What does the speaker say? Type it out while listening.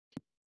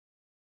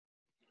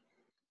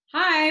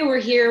Hi, we're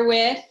here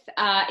with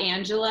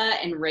Angela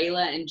and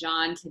Rayla and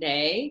John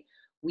today.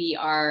 We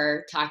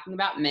are talking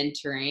about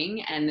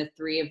mentoring, and the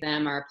three of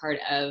them are part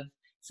of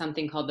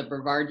something called the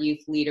Brevard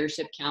Youth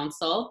Leadership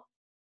Council.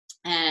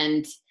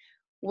 And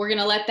we're going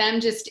to let them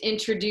just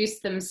introduce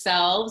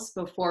themselves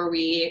before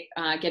we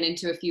get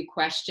into a few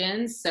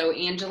questions. So,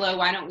 Angela,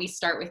 why don't we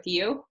start with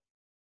you?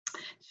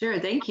 Sure,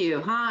 thank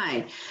you.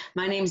 Hi,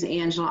 my name is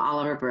Angela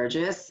Oliver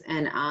Burgess,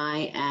 and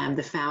I am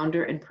the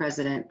founder and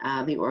president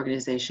of the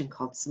organization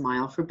called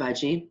Smile for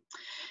Budgie.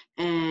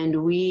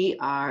 And we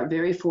are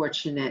very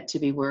fortunate to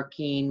be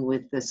working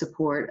with the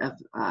support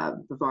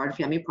of Brevard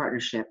Family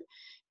Partnership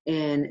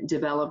in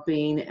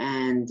developing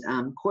and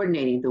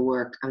coordinating the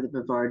work of the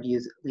Brevard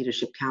Youth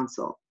Leadership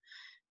Council.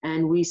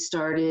 And we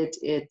started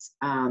it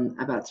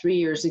about 3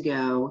 years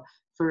ago,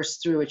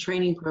 first through a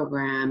training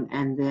program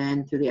and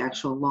then through the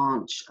actual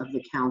launch of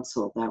the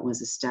council that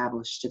was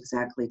established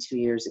exactly 2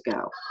 years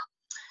ago.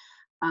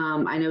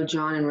 I know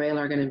John and Rayla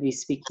are going to be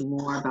speaking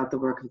more about the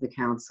work of the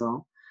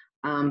council,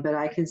 but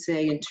I can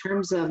say in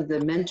terms of the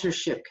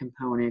mentorship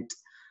component,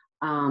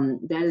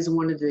 that is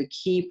one of the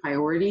key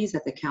priorities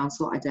that the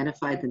council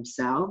identified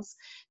themselves.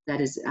 That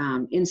is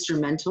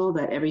instrumental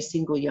that every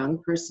single young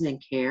person in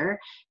care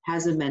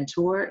has a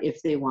mentor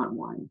if they want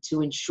one,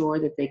 to ensure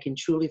that they can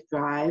truly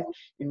thrive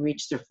and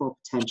reach their full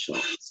potential.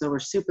 So we're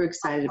super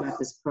excited about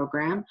this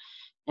program,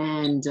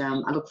 and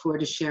I look forward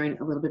to sharing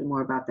a little bit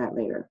more about that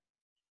later.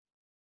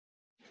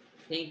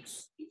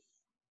 Thanks.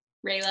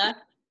 Rayla?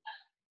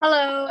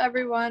 Hello,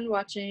 everyone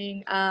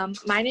watching.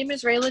 My name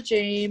is Rayla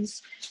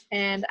James,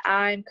 and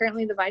I'm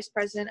currently the Vice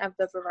President of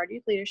the Brevard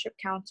Youth Leadership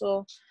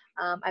Council.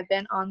 I've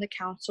been on the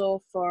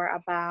council for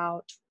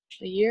about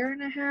a year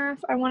and a half,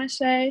 I want to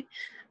say,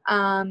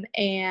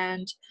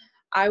 and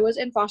I was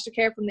in foster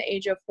care from the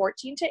age of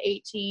 14 to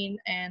 18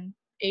 and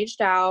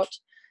aged out.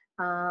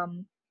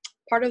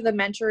 Part of the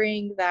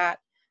mentoring that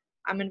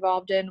I'm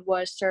involved in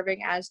was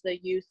serving as the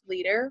youth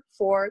leader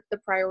for the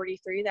Priority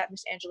 3 that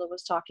Miss Angela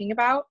was talking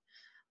about.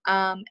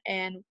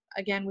 And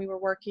again, we were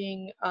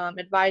working,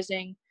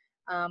 advising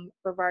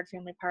Brevard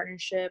Family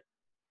Partnership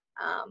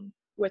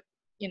with,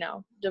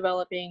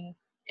 developing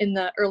in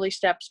the early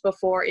steps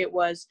before it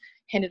was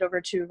handed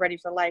over to Ready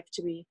for Life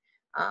to be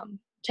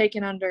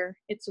taken under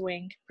its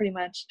wing, pretty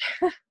much.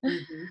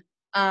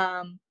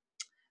 Mm-hmm.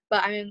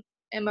 But I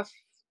am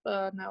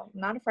no,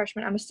 not a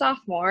freshman. I'm a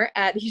sophomore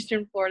at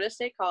Eastern Florida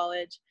State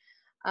College,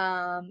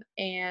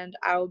 and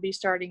I will be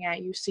starting at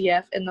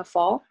UCF in the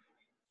fall.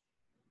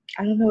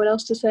 I don't know what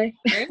else to say.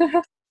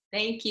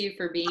 Thank you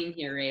for being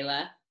here,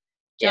 Rayla.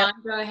 John,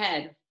 Go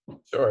ahead.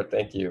 Sure,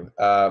 thank you.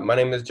 My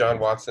name is John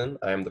Watson.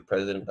 I am the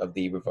president of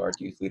the Brevard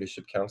Youth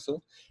Leadership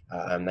Council.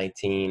 I'm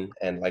 19,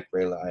 and like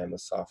Rayla, I am a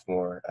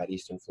sophomore at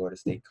Eastern Florida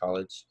State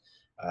College.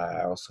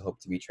 I also hope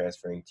to be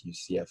transferring to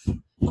UCF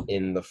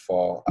in the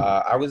fall.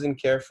 I was in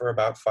care for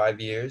about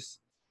 5 years,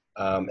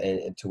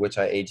 and to which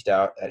I aged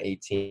out at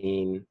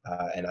 18,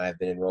 and I've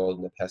been enrolled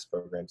in the PES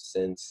program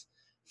since.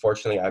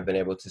 Fortunately, I've been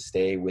able to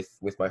stay with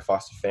my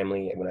foster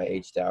family. When I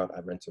aged out, I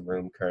rent a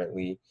room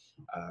currently,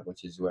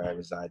 which is where I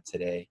reside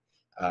today.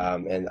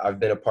 And I've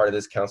been a part of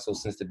this council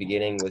since the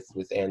beginning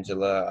with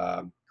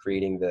Angela,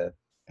 creating the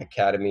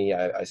academy.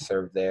 I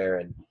served there,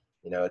 and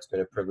it's been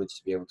a privilege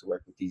to be able to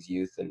work with these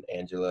youth and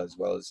Angela, as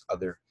well as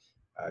other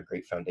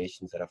great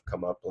foundations that have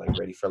come up, like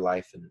Ready for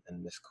Life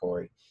and Miss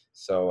Corey.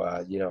 So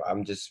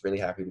I'm just really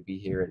happy to be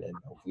here and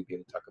hopefully be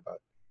able to talk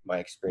about my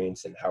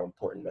experience and how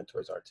important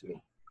mentors are to me.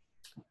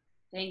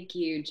 Thank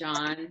you,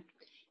 John.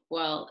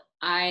 Well,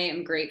 I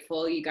am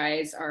grateful you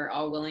guys are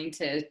all willing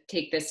to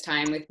take this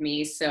time with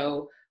me.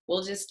 So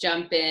we'll just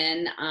jump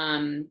in.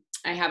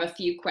 I have a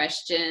few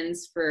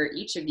questions for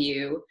each of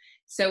you.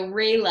 So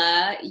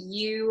Rayla,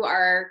 you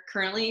are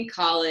currently in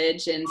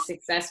college and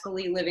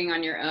successfully living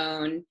on your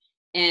own.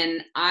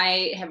 And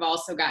I have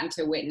also gotten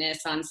to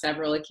witness on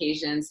several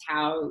occasions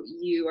how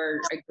you are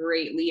a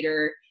great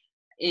leader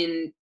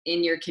in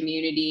your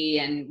community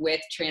and with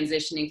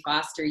transitioning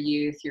foster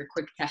youth. You're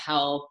quick to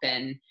help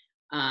and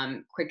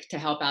quick to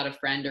help out a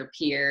friend or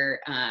peer.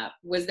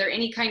 Was there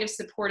any kind of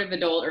supportive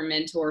adult or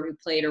mentor who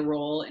played a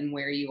role in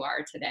where you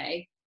are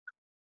today?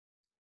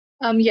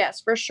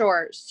 Yes, for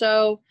sure.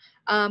 So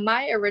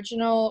my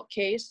original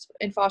case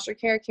in foster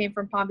care came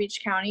from Palm Beach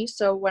County.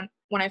 So when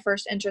I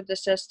first entered the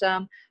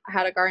system, I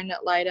had a guardian ad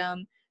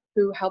litem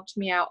who helped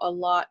me out a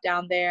lot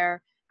down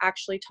there,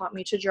 actually taught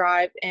me to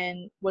drive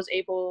and was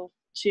able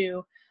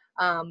to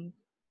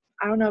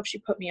I don't know if she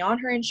put me on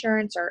her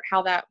insurance or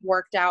how that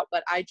worked out,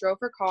 but I drove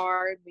her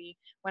car. We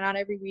went out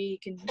every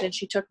week, and then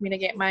she took me to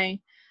get my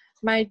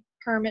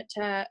permit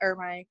test,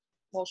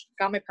 she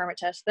got my permit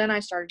test. Then I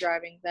started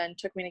driving, then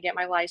took me to get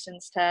my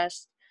license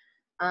test.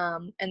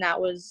 And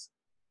that was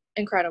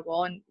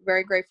incredible and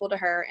very grateful to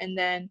her. And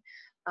then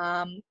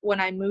when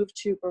I moved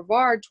to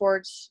Brevard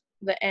towards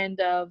the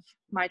end of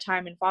my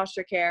time in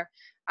foster care,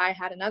 I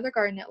had another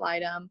guardian ad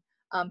litem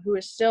who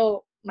is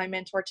still my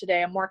mentor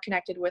today. I'm more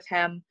connected with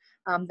him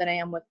than I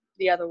am with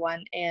the other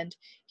one. And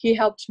he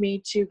helped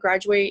me to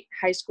graduate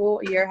high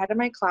school a year ahead of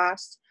my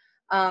class.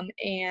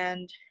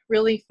 and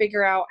really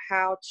figure out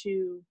how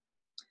to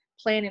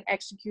plan and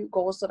execute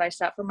goals that I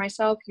set for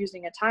myself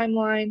using a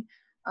timeline,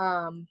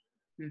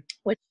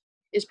 which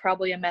is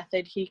probably a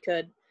method he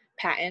could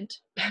patent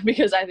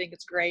because I think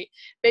it's great.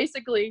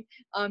 Basically,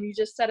 you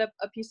just set up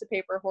a piece of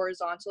paper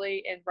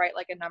horizontally and write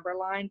like a number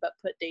line, but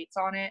put dates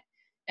on it,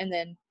 and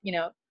then,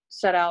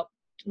 set out,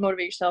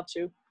 motivate yourself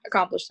to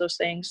accomplish those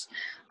things.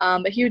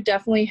 But he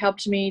definitely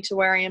helped me to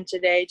where I am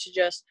today to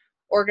just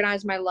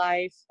organize my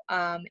life,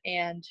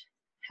 and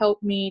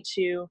help me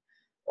to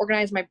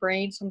organize my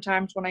brain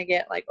sometimes when I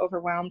get like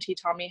overwhelmed. He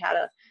taught me how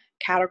to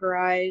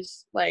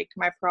categorize like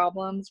my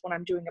problems when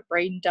I'm doing a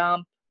brain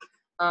dump.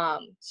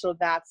 So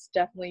that's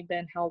definitely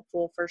been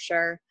helpful for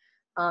sure.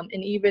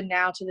 And even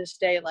now to this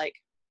day, like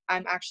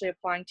I'm actually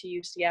applying to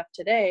UCF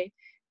today,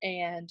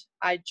 and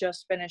I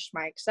just finished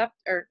my not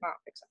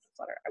acceptance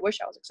letter. I wish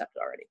I was accepted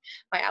already.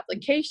 My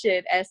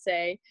application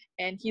essay,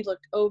 and he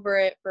looked over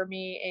it for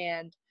me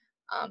and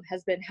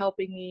has been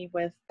helping me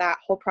with that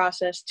whole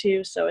process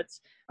too. So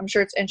I'm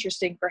sure it's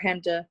interesting for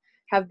him to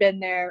have been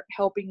there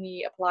helping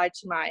me apply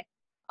to my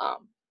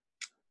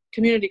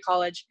community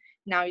college.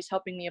 Now he's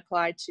helping me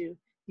apply to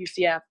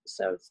UCF.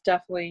 So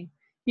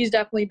he's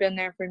definitely been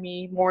there for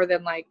me more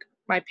than like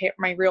my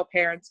real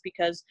parents,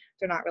 because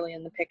they're not really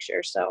in the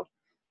picture. So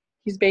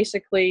he's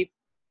basically,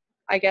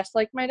 I guess,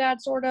 like my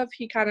dad, sort of.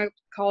 He kind of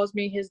calls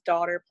me his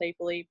daughter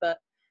playfully, but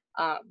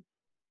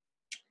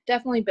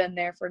definitely been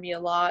there for me a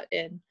lot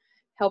in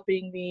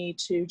helping me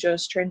to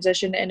just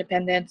transition to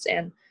independence.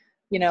 And,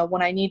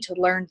 when I need to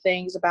learn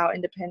things about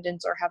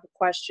independence or have a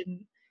question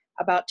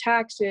about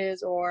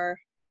taxes, or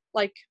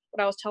like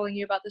what I was telling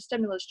you about the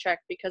stimulus check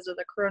because of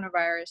the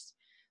coronavirus,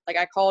 like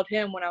I called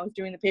him when I was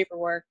doing the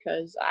paperwork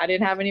because I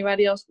didn't have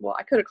anybody else. Well,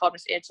 I could have called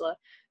Miss Angela,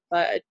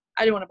 but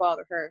I didn't want to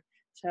bother her.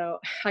 So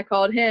I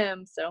called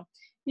him. So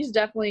he's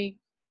definitely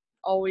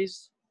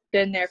always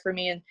been there for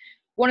me. And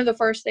one of the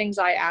first things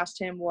I asked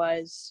him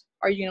was,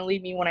 are you going to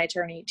leave me when I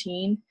turn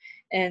 18?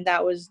 And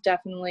that was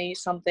definitely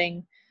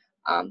something,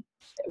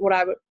 what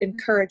I would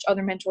encourage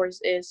other mentors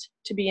is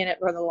to be in it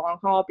for the long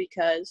haul,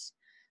 because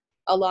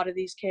a lot of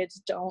these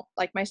kids don't,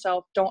 like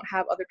myself, don't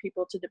have other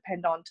people to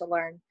depend on to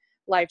learn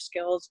life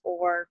skills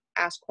or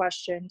ask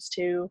questions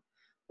to,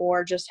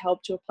 or just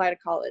help to apply to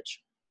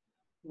college.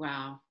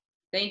 Wow.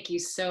 Thank you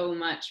so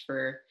much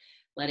for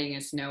letting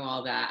us know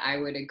all that. I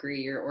would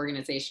agree. Your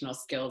organizational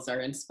skills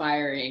are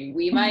inspiring.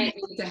 We might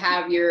need to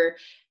have your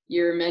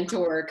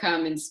mentor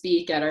come and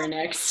speak at our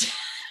next.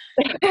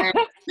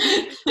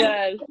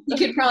 Yes. You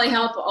could probably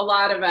help a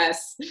lot of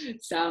us,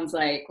 sounds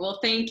like. Well,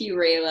 thank you,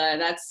 Rayla.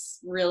 That's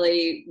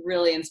really,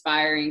 really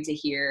inspiring to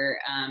hear.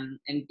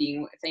 And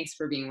thanks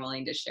for being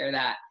willing to share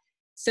that.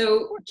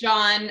 So,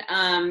 John,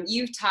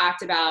 you've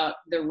talked about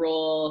the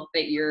role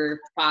that your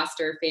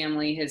foster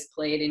family has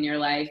played in your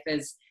life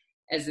as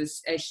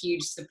a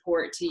huge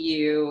support to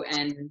you,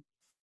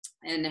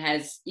 and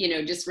has,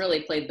 just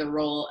really played the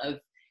role of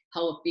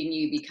helping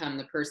you become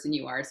the person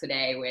you are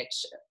today,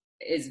 which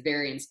is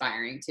very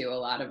inspiring to a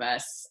lot of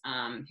us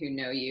who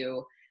know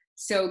you.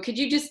 So could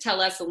you just tell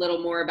us a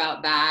little more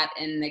about that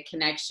and the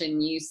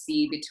connection you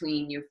see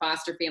between your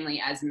foster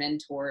family as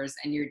mentors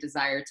and your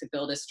desire to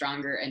build a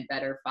stronger and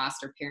better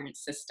foster parent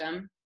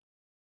system?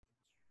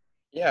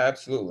 Yeah,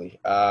 absolutely.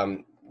 I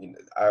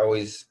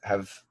always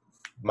have,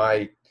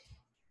 my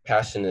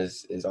passion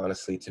is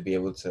honestly to be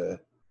able to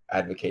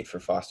advocate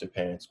for foster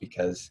parents,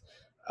 because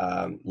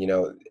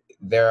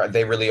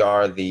they really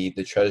are the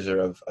treasure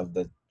of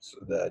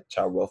the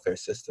child welfare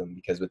system,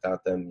 because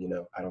without them,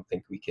 I don't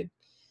think we could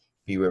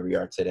be where we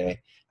are today.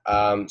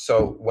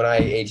 So when I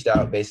aged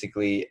out,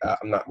 basically,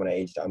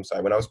 I'm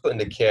sorry, when I was put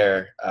into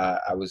care,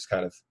 I was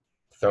kind of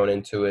thrown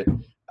into it.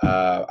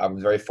 I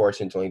was very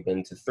fortunate to only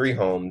been to 3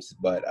 homes,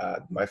 but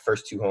my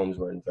first 2 homes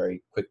were in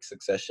very quick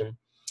succession.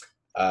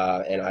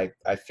 And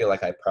I feel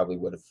like I probably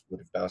would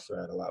have bounced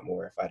around a lot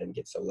more if I didn't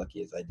get so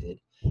lucky as I did.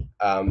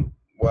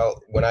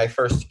 Well, when I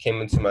first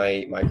came into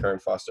my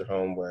current foster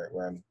home, where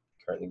I'm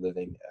currently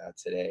living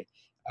today,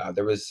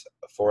 there was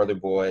 4 other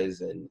boys,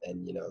 and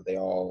they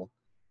all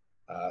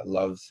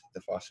loved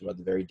the foster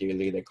mother very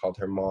dearly. They called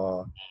her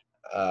Ma,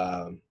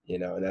 and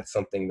that's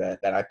something that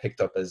I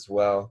picked up as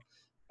well.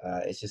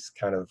 It's just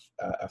kind of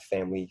a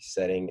family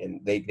setting,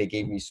 and they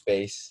gave me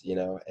space,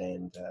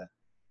 and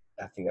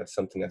I think that's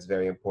something that's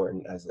very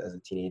important as a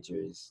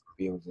teenager, is to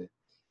be able to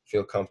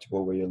feel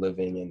comfortable where you're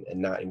living and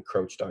not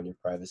encroached on your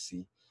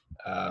privacy.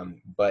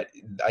 But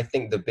I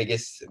think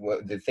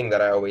the thing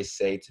that I always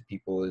say to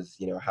people is,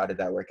 how did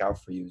that work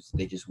out for you? Is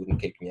they just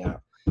wouldn't kick me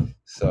out.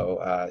 So,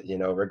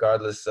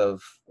 regardless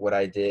of what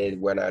I did,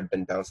 when I'd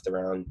been bounced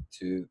around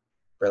to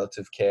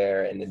relative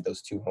care and in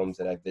those 2 homes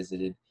that I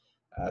visited,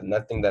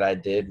 nothing that I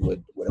did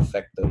would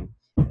affect them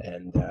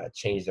and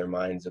change their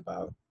minds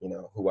about,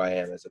 who I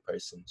am as a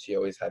person. She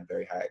always had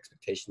very high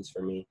expectations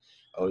for me,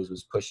 always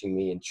was pushing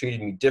me and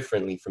treated me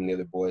differently from the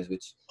other boys,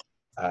 which,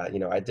 I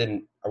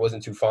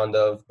wasn't too fond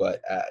of,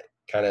 but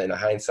kind of in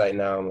hindsight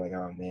now, I'm like,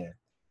 oh man,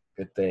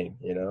 good thing,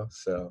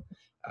 So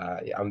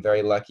yeah, I'm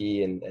very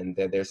lucky, and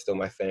they're still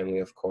my family,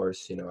 of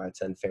course. You know, I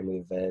attend family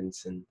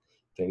events and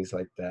things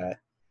like that.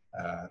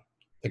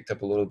 Picked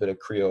up a little bit of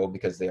Creole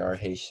because they are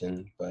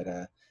Haitian, but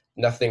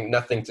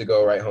nothing to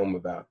go right home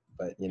about.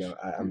 But you know,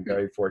 I'm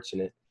very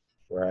fortunate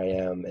where I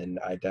am, and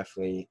I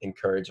definitely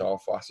encourage all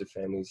foster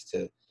families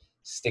to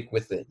stick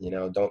with it. You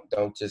know,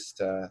 don't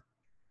just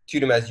treat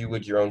them as you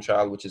would your own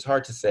child, which is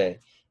hard to say,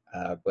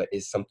 but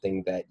is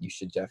something that you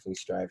should definitely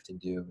strive to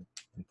do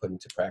and put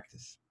into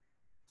practice.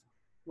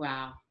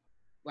 Wow.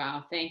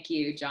 Wow. Thank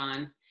you,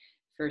 John,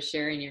 for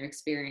sharing your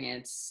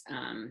experience.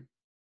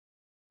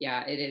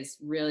 Yeah, it is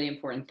really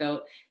important.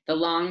 Though the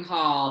long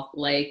haul,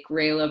 like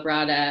Rayla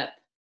brought up,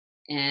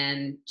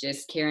 and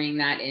just carrying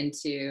that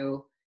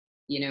into,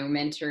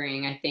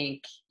 mentoring. I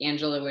think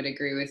Angela would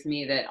agree with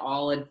me that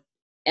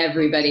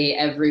everybody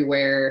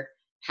everywhere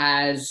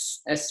has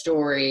a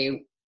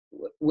story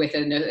with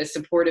a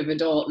supportive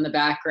adult in the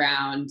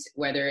background,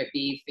 whether it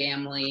be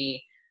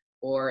family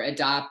or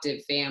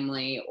adoptive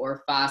family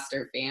or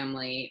foster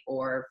family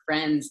or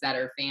friends that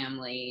are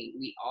family.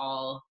 We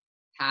all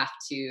have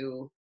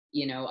to,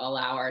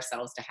 allow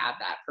ourselves to have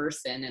that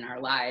person in our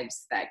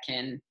lives that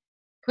can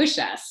push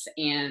us,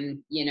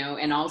 and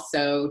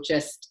also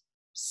just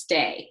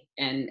stay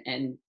and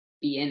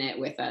be in it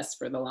with us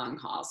for the long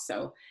haul.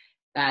 So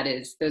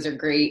those are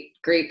great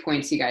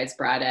points you guys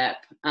brought up.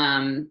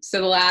 So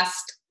the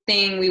last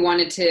thing we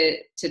wanted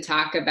to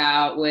talk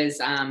about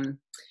was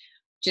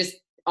just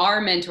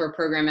our mentor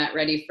program at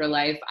Ready for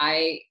Life.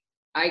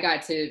 I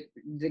got to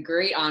the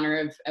great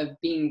honor of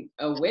being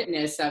a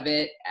witness of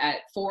it at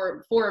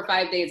 4 or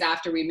 5 days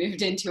after we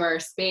moved into our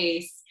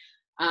space.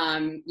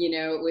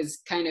 It was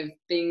kind of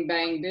bing,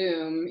 bang,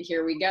 boom,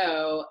 here we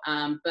go.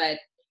 But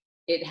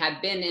it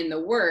had been in the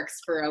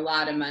works for a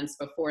lot of months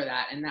before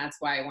that. And that's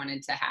why I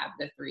wanted to have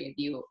the three of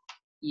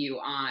you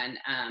on.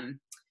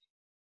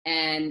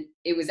 And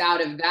it was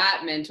out of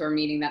that mentor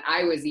meeting that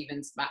I was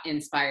even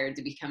inspired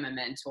to become a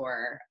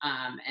mentor,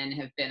 and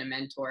have been a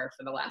mentor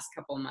for the last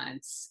couple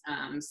months.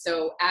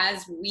 So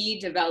as we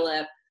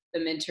develop the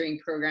mentoring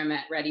program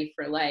at Ready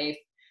for Life,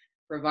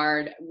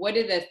 Brevard, what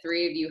do the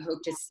three of you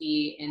hope to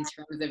see in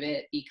terms of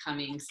it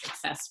becoming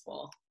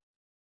successful?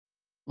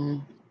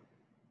 You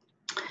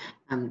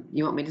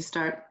want me to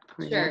start?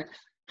 Sure.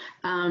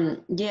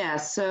 Yeah,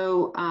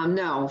 so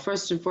no,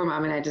 first and foremost,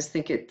 I mean, I just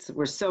think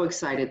we're so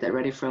excited that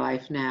Ready for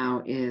Life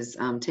now is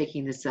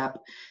taking this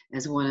up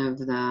as one of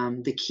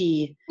the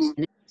key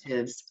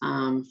initiatives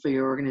for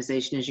your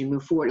organization as you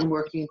move forward and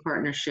working in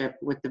partnership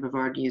with the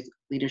Brevard Youth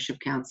Leadership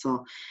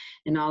Council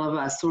and all of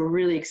us. So we're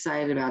really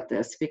excited about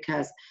this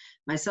because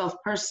myself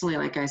personally,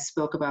 like I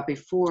spoke about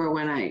before,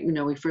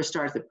 when we first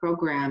started the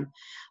program,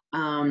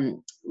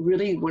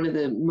 really one of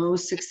the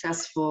most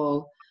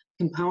successful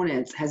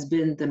components has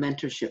been the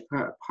mentorship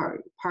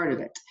part of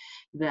it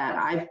that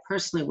I've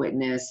personally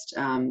witnessed.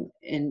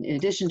 In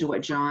addition to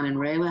what John and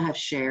Rayla have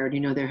shared,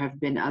 there have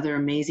been other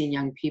amazing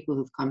young people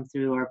who've come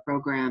through our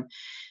program,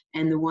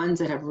 and the ones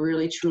that have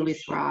really truly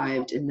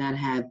thrived and that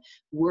have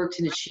worked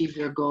and achieved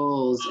their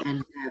goals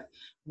and have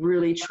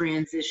really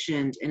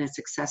transitioned in a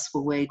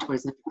successful way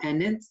towards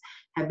independence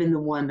have been the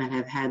one that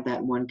have had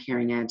that one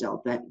caring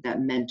adult,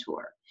 that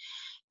mentor.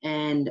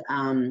 And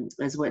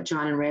as what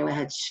John and Rayla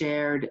had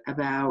shared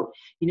about,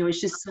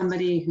 it's just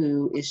somebody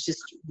who is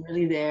just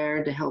really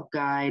there to help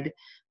guide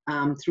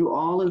through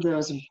all of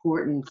those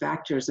important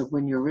factors of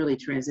when you're really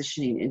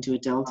transitioning into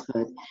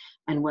adulthood.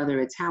 And whether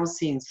it's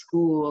housing,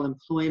 school,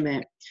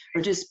 employment,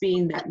 or just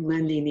being that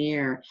lending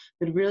ear,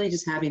 but really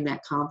just having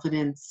that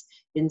confidence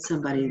in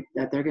somebody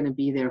that they're going to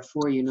be there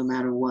for you no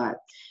matter what.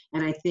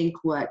 And I think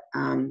what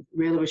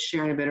Rayla was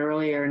sharing a bit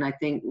earlier, and I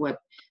think what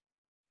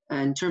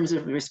in terms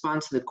of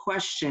response to the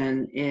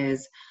question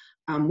is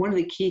one of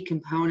the key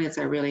components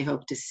I really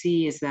hope to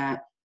see is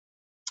that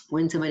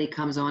when somebody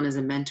comes on as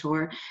a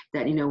mentor,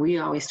 that we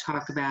always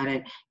talk about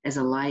it as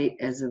a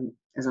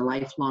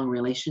lifelong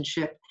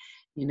relationship,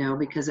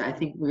 because I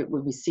think when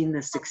we've seen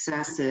the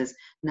success is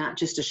not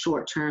just a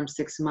short-term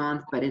 6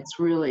 month, but it's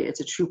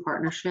a true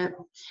partnership,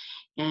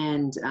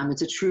 and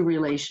it's a true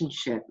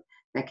relationship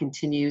that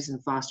continues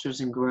and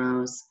fosters and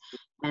grows.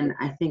 And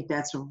I think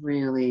that's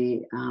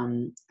really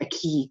a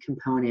key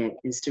component,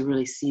 is to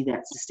really see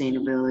that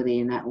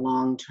sustainability and that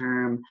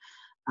long-term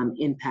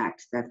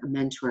impact that a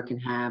mentor can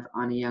have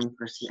on a young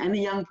person, and the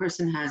young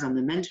person has on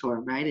the mentor,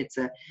 right? It's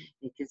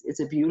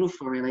a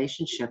beautiful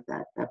relationship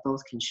that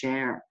both can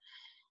share.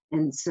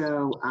 And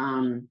so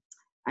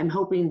I'm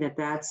hoping that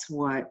that's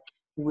what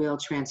will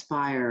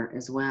transpire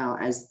as well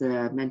as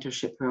the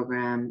mentorship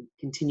program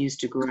continues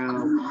to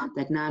grow,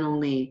 that not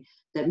only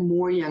that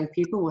more young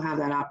people will have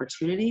that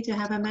opportunity to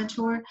have a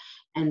mentor,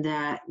 and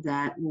that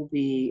will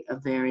be a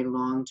very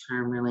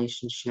long-term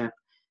relationship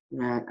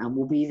that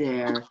will be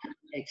there,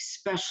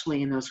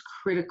 especially in those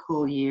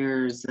critical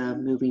years of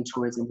moving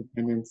towards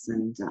independence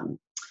and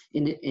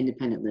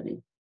independent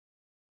living.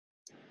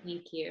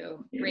 Thank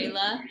you.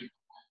 Rayla?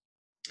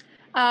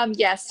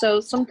 Yes, so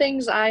some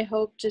things I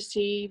hope to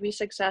see be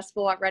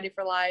successful at Ready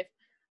for Life,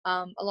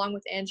 along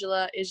with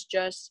Angela, is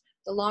just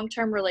the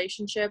long-term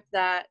relationship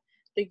that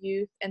the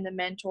youth and the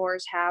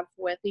mentors have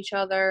with each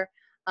other,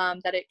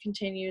 that it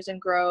continues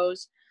and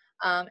grows,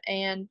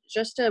 and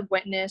just to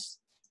witness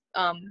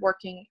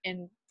working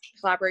in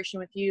collaboration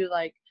with you,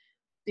 like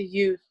the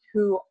youth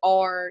who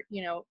are,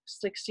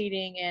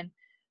 succeeding, and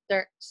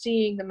they're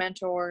seeing the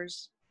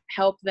mentors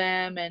help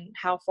them and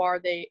how far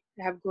they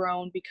have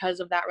grown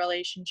because of that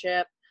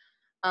relationship.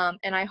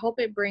 And I hope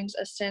it brings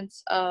a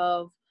sense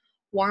of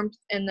warmth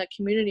in the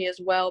community as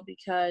well,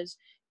 because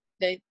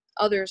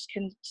others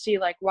can see,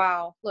 like,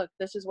 wow, look,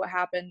 this is what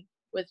happened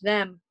with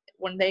them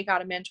when they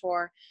got a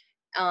mentor,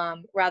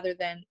 rather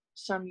than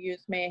some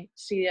youth may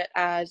see it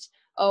as,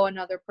 oh,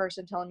 another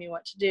person telling me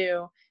what to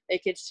do. They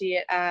could see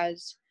it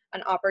as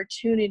an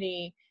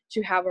opportunity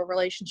to have a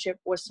relationship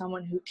with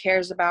someone who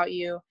cares about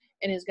you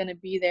and is going to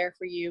be there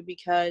for you,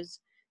 because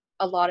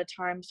a lot of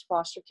times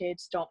foster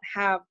kids don't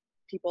have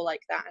people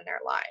like that in their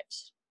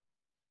lives.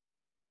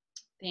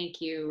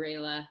 Thank you,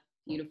 Rayla.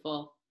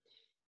 Beautiful.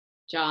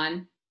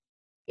 John?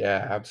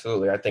 Yeah,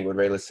 absolutely. I think what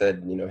Rayla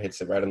said,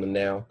 hits it right on the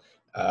nail.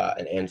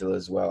 And Angela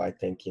as well. I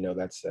think,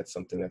 that's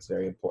something that's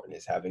very important,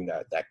 is having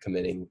that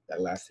committing,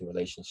 that lasting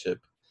relationship.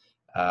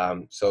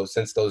 So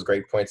since those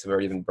great points have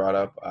already been brought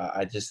up,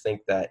 I just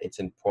think that it's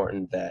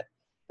important that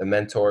the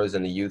mentors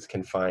and the youth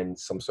can find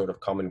some sort of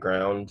common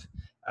ground,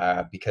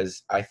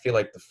 because I feel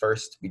like the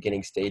first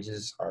beginning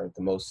stages are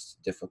the most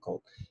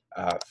difficult.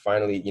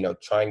 Finally,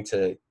 trying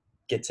to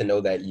get to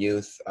know that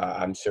youth,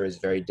 I'm sure is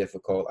very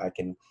difficult. I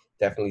can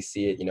definitely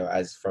see it,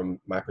 as from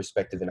my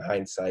perspective in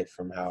hindsight,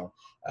 from how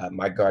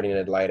my guardian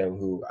ad litem,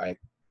 who I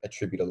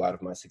attribute a lot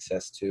of my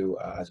success to,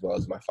 as well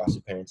as my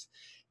foster parents,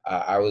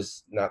 I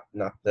was not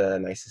the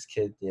nicest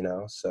kid,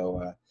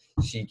 so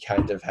she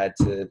kind of had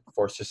to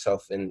force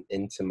herself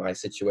into my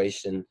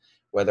situation,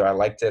 whether I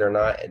liked it or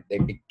not. And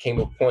there became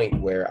a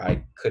point where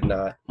I could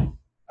not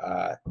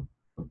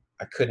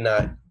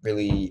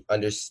really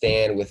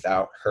understand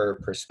without her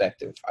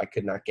perspective. I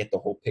could not get the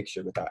whole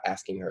picture without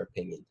asking her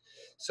opinion.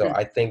 So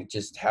I think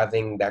just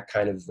having that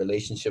kind of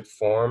relationship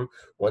form,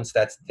 once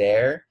that's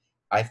there,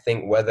 I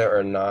think whether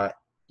or not,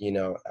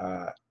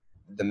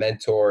 the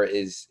mentor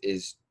is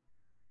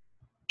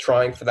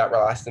trying for that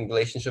lasting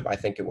relationship, I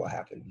think it will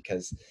happen,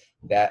 because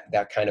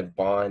that kind of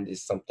bond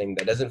is something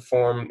that doesn't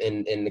form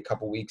in a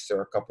couple weeks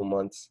or a couple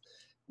months.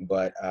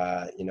 But,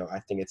 I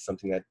think it's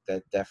something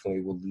that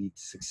definitely will lead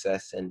to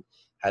success, and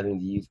having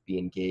the youth be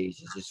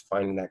engaged is just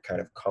finding that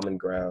kind of common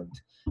ground,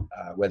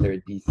 whether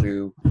it be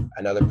through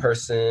another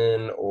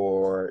person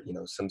or,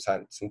 some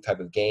type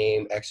of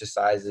game,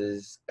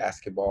 exercises,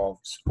 basketball,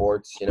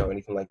 sports,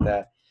 anything like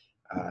that.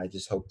 I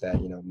just hope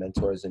that,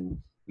 mentors and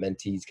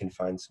mentees can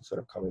find some sort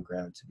of common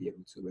ground to be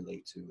able to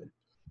relate to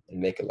and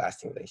make a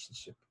lasting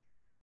relationship.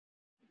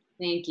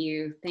 Thank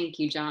you. Thank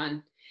you,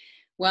 John.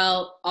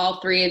 Well, all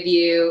three of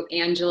you,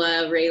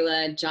 Angela,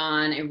 Rayla,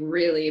 John, I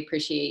really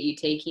appreciate you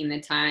taking the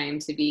time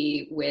to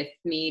be with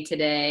me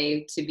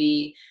today, to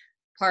be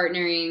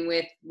partnering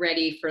with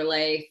Ready for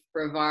Life,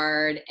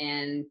 Brevard,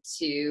 and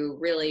to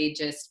really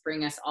just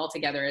bring us all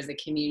together as a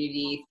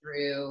community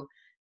through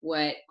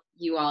what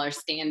you all are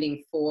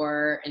standing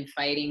for and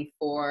fighting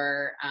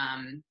for.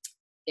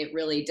 It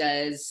really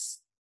does.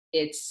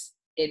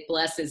 It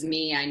blesses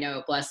me. I know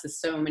it blesses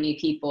so many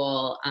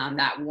people,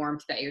 that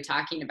warmth that you're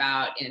talking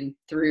about, and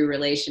through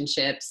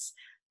relationships.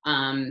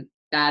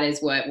 That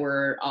is what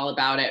we're all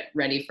about at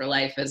Ready for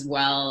Life, as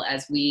well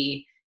as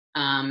we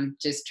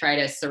just try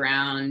to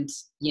surround,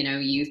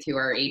 youth who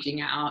are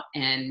aging out.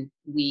 And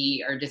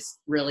we are just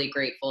really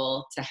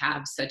grateful to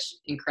have such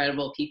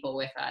incredible people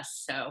with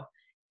us. So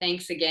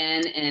thanks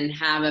again, and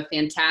have a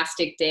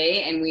fantastic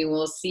day. And we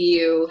will see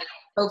you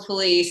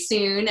hopefully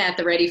soon at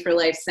the Ready for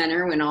Life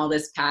Center when all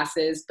this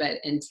passes. But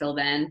until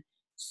then,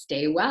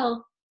 stay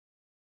well.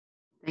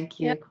 Thank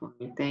you,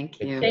 Corey.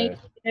 Thank you. Thank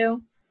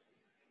you.